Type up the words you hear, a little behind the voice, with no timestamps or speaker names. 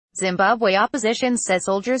Zimbabwe opposition says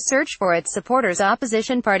soldiers search for its supporters.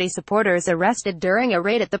 Opposition party supporters arrested during a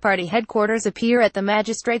raid at the party headquarters appear at the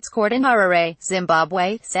magistrates' court in Harare,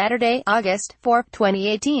 Zimbabwe, Saturday, August 4,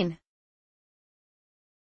 2018.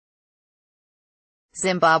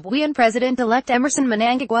 Zimbabwean President-elect Emmerson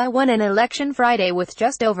Mnangagwa won an election Friday with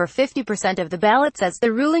just over 50% of the ballots as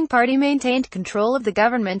the ruling party maintained control of the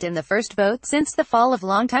government in the first vote since the fall of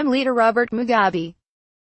longtime leader Robert Mugabe.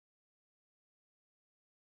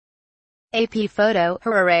 AP photo,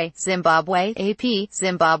 Harare, Zimbabwe. AP,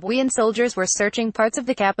 Zimbabwean soldiers were searching parts of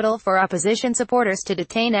the capital for opposition supporters to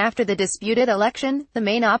detain after the disputed election, the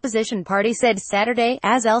main opposition party said Saturday,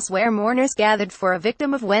 as elsewhere mourners gathered for a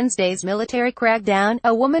victim of Wednesday's military crackdown,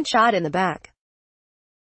 a woman shot in the back.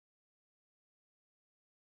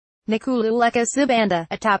 Nkululeko Sibanda,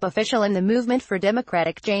 a top official in the Movement for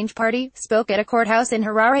Democratic Change party, spoke at a courthouse in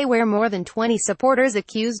Harare where more than 20 supporters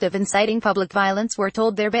accused of inciting public violence were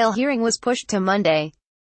told their bail hearing was pushed to Monday.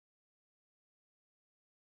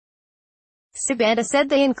 Sibanda said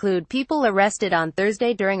they include people arrested on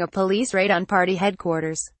Thursday during a police raid on party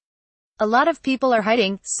headquarters. "A lot of people are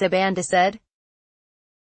hiding," Sibanda said.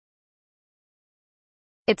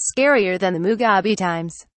 "It's scarier than the Mugabe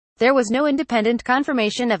times." There was no independent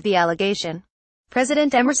confirmation of the allegation.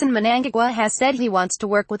 President Emmerson Mnangagwa has said he wants to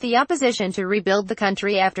work with the opposition to rebuild the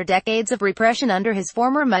country after decades of repression under his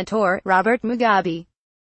former mentor, Robert Mugabe.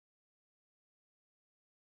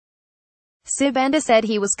 Sibanda said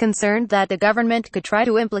he was concerned that the government could try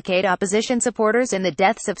to implicate opposition supporters in the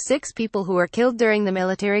deaths of 6 people who were killed during the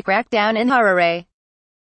military crackdown in Harare.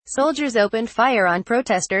 Soldiers opened fire on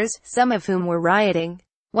protesters, some of whom were rioting.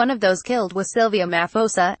 One of those killed was Sylvia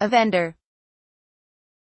Mafosa, a vendor.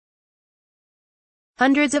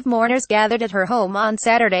 Hundreds of mourners gathered at her home on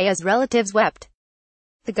Saturday as relatives wept.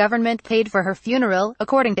 The government paid for her funeral,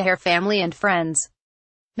 according to her family and friends.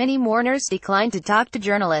 Many mourners declined to talk to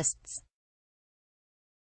journalists.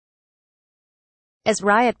 As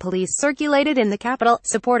riot police circulated in the capital,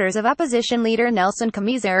 supporters of opposition leader Nelson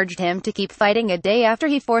Chamisa urged him to keep fighting a day after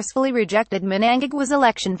he forcefully rejected Mnangagwa's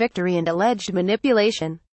election victory and alleged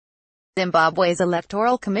manipulation. Zimbabwe's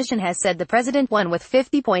Electoral Commission has said the president won with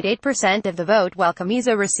 50.8% of the vote while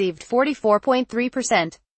Chamisa received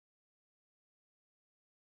 44.3%.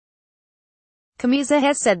 Chamisa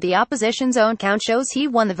has said the opposition's own count shows he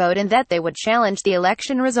won the vote and that they would challenge the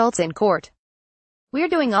election results in court. "We're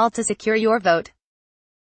doing all to secure your vote.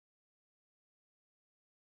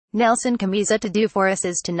 Nelson Chamisa to do for us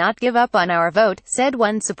is to not give up on our vote," said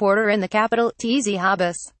one supporter in the capital, Tz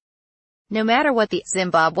Habas. "No matter what the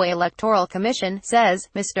Zimbabwe Electoral Commission says,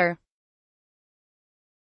 Mr.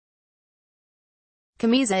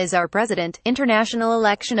 Chamisa is our president." International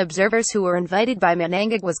election observers who were invited by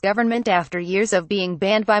Mnangagwa's government after years of being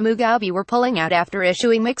banned by Mugabe were pulling out after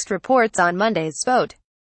issuing mixed reports on Monday's vote.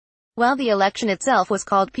 While the election itself was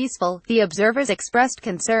called peaceful, the observers expressed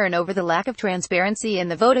concern over the lack of transparency in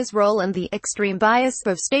the voters' roll and the extreme bias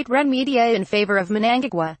of state-run media in favor of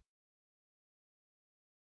Mnangagwa.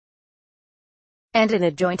 And in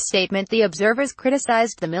a joint statement, the observers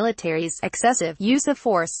criticized the military's excessive use of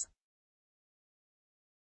force.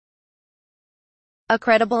 A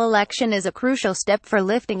credible election is a crucial step for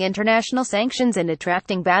lifting international sanctions and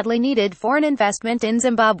attracting badly needed foreign investment in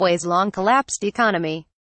Zimbabwe's long-collapsed economy.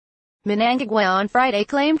 Mnangagwa on Friday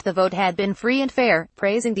claimed the vote had been free and fair,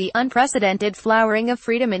 praising the unprecedented flowering of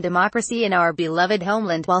freedom and democracy in our beloved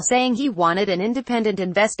homeland, while saying he wanted an independent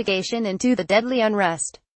investigation into the deadly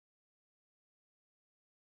unrest.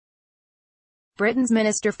 Britain's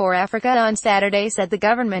Minister for Africa on Saturday said the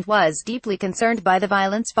government was deeply concerned by the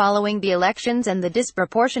violence following the elections and the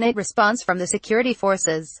disproportionate response from the security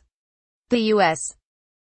forces. The U.S.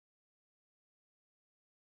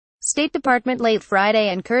 State Department late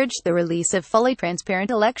Friday encouraged the release of fully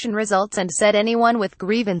transparent election results and said anyone with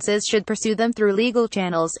grievances should pursue them through legal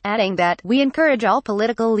channels, adding that, "We encourage all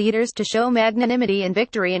political leaders to show magnanimity in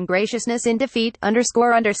victory and graciousness in defeat,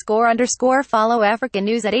 ______. Follow Africa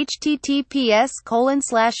News at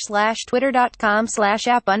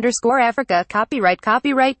https://twitter.com/app_Africa.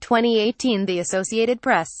 Copyright 2018 The Associated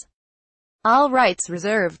Press. All rights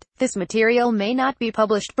reserved. This material may not be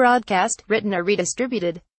published, broadcast, written or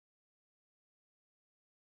redistributed.